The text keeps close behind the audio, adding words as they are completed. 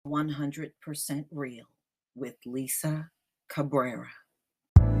100% Real with Lisa Cabrera.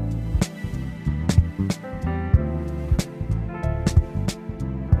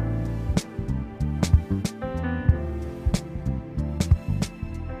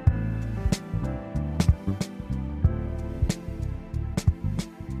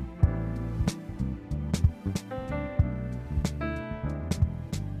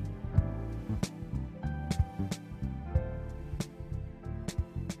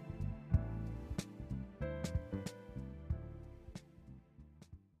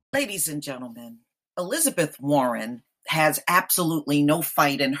 Ladies and gentlemen, Elizabeth Warren has absolutely no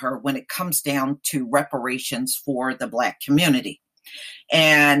fight in her when it comes down to reparations for the Black community.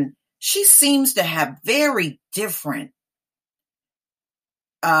 And she seems to have very different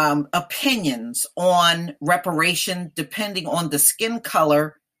opinions on reparation depending on the skin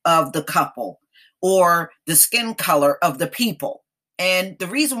color of the couple or the skin color of the people. And the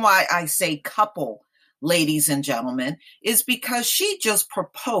reason why I say couple, ladies and gentlemen, is because she just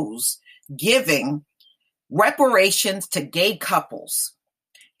proposed giving reparations to gay couples.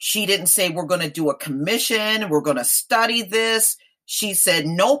 She didn't say we're going to do a commission, we're going to study this. She said,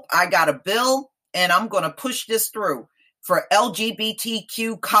 nope, I got a bill and I'm going to push this through for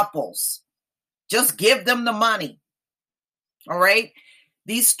LGBTQ couples. Just give them the money. All right.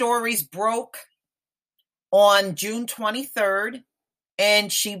 These stories broke on June 23rd.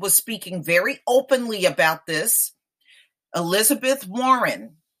 And she was speaking very openly about this. Elizabeth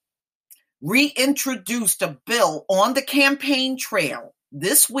Warren reintroduced a bill on the campaign trail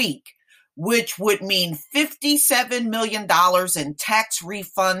this week, which would mean $57 million in tax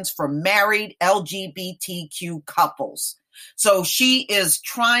refunds for married LGBTQ couples. So she is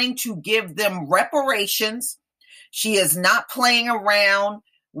trying to give them reparations. She is not playing around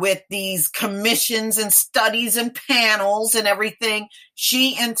with these commissions and studies and panels and everything.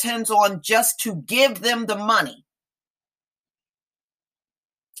 She intends on just to give them the money.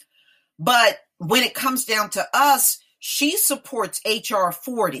 But when it comes down to us, she supports H.R.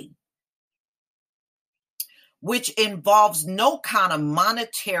 40, which involves no kind of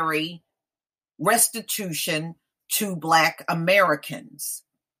monetary restitution to Black Americans.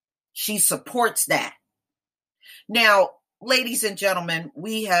 She supports that. Now, ladies and gentlemen,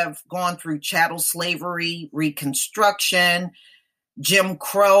 we have gone through chattel slavery, Reconstruction, Jim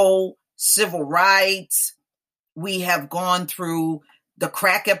Crow, civil rights. We have gone through the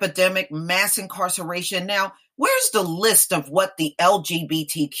crack epidemic, mass incarceration. Now, where's the list of what the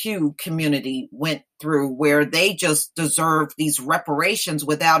LGBTQ community went through where they just deserve these reparations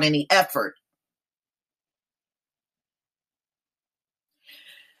without any effort?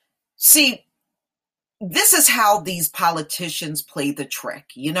 See, this is how these politicians play the trick.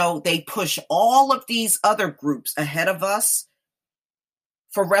 You know, they push all of these other groups ahead of us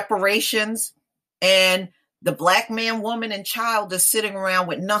for reparations, and the Black man, woman, and child is sitting around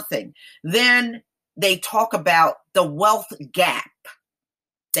with nothing. Then they talk about the wealth gap.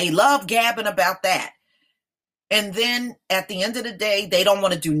 They love gabbing about that. And then at the end of the day, they don't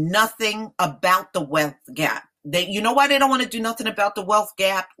want to do nothing about the wealth gap. You know why they don't want to do nothing about the wealth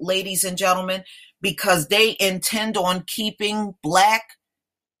gap, ladies and gentlemen? Because they intend on keeping Black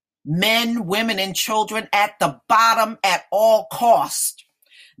men, women, and children at the bottom at all costs.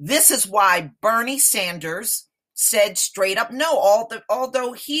 This is why Bernie Sanders said straight up no,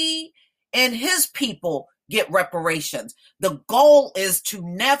 although he and his people get reparations. The goal is to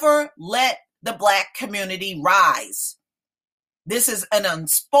never let the Black community rise. This is an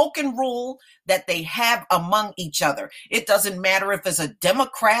unspoken rule that they have among each other. It doesn't matter if it's a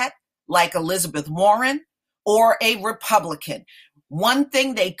Democrat like Elizabeth Warren or a Republican. One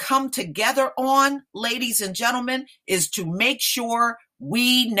thing they come together on, ladies and gentlemen, is to make sure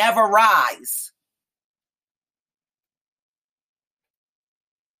we never rise.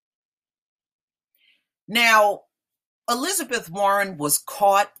 Now, Elizabeth Warren was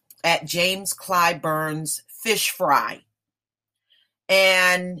caught at James Clyburn's fish fry,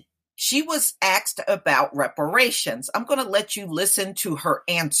 and she was asked about reparations. I'm going to let you listen to her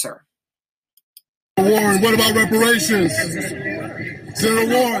answer. Warren, what about reparations? Senator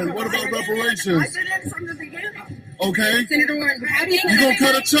Warren, what about reparations? I said that from the beginning. Okay. Senator Warren, how do you gonna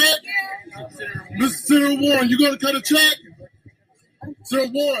cut a check? Mr. Senator Warren, you gonna cut a check?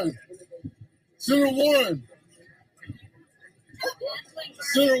 Senator Warren. Senator Warren.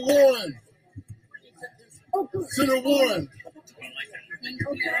 Senator Warren. Senator Warren.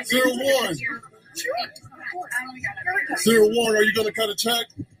 Senator Warren. Senator Warren, are you gonna cut a check?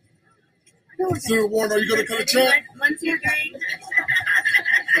 Senator Warren, are you going to cut a check?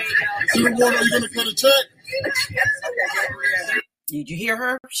 Senator Warren, are you going to cut a check? Did you hear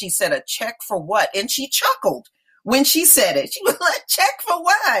her? She said, a check for what? And she chuckled when she said it. She was like, check for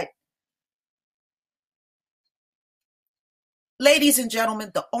what? Ladies and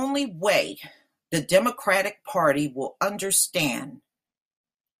gentlemen, the only way the Democratic Party will understand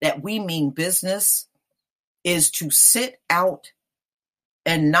that we mean business is to sit out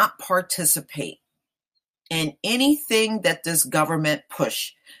and not participate in anything that this government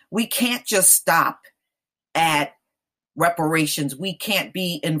push. We can't just stop at reparations. We can't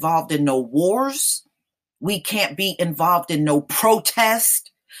be involved in no wars. We can't be involved in no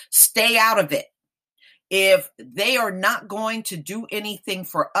protest. Stay out of it. If they are not going to do anything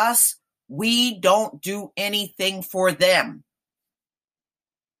for us, we don't do anything for them.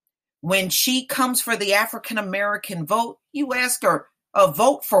 When she comes for the African American vote, you ask her, a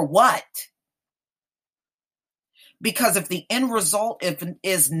vote for what? Because if the end result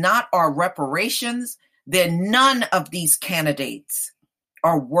is not our reparations, then none of these candidates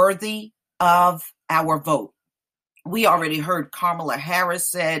are worthy of our vote. We already heard Kamala Harris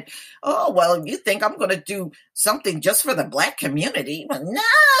said, oh, well, you think I'm going to do something just for the Black community? Well,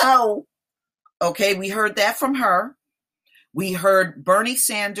 no. Okay, we heard that from her. We heard Bernie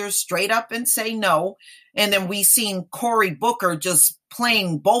Sanders straight up and say no. And then we seen Cory Booker just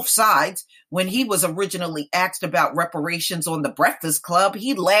playing both sides. When he was originally asked about reparations on the Breakfast Club,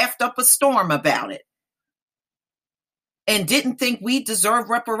 he laughed up a storm about it and didn't think we deserve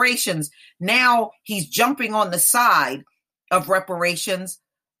reparations. Now he's jumping on the side of reparations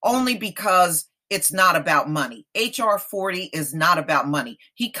only because it's not about money. H.R. 40 is not about money.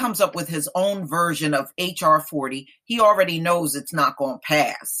 He comes up with his own version of H.R. 40. He already knows it's not going to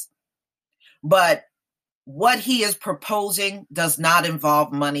pass. But what he is proposing does not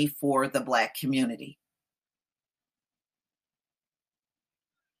involve money for the Black community.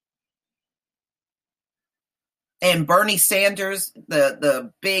 And Bernie Sanders,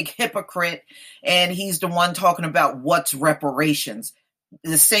 the big hypocrite, and he's the one talking about what's reparations.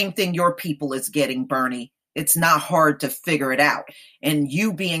 The same thing your people is getting, Bernie. It's not hard to figure it out. And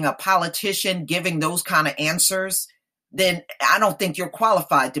you being a politician giving those kind of answers, then I don't think you're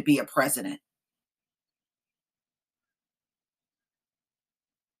qualified to be a president.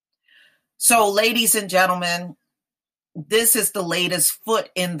 So, ladies and gentlemen, this is the latest foot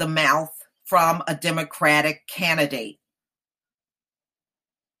in the mouth from a Democratic candidate.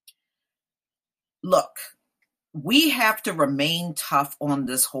 Look, we have to remain tough on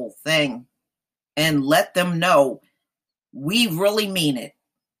this whole thing and let them know we really mean it.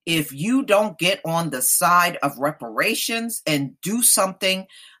 If you don't get on the side of reparations and do something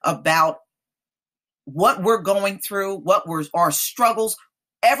about what we're going through, what were our struggles,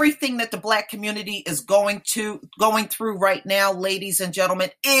 everything that the Black community is going through right now, ladies and gentlemen,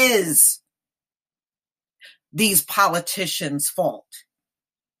 is these politicians' fault.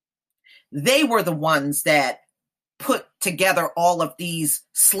 They were the ones that put together all of these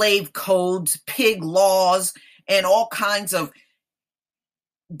slave codes, pig laws, and all kinds of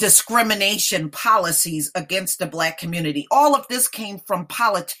discrimination policies against the Black community. All of this came from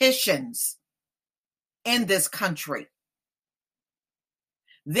politicians in this country.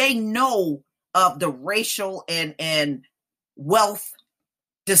 They know of the racial and wealth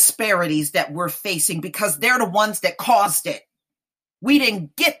disparities that we're facing because they're the ones that caused it. We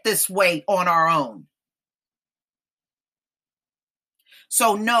didn't get this way on our own.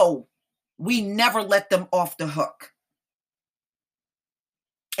 So no, we never let them off the hook.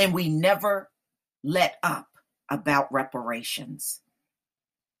 And we never let up about reparations.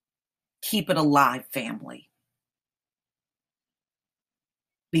 Keep it alive, family.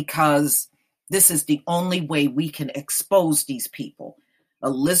 Because this is the only way we can expose these people.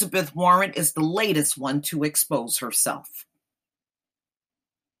 Elizabeth Warren is the latest one to expose herself.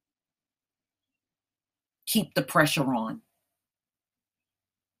 Keep the pressure on.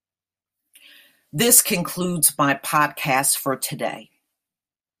 This concludes my podcast for today.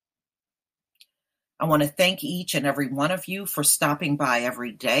 I want to thank each and every one of you for stopping by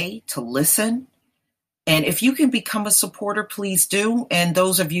every day to listen. And if you can become a supporter, please do. And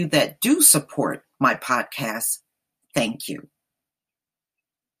those of you that do support my podcast, thank you.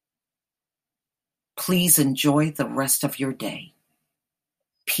 Please enjoy the rest of your day.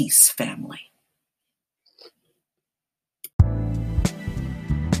 Peace, family.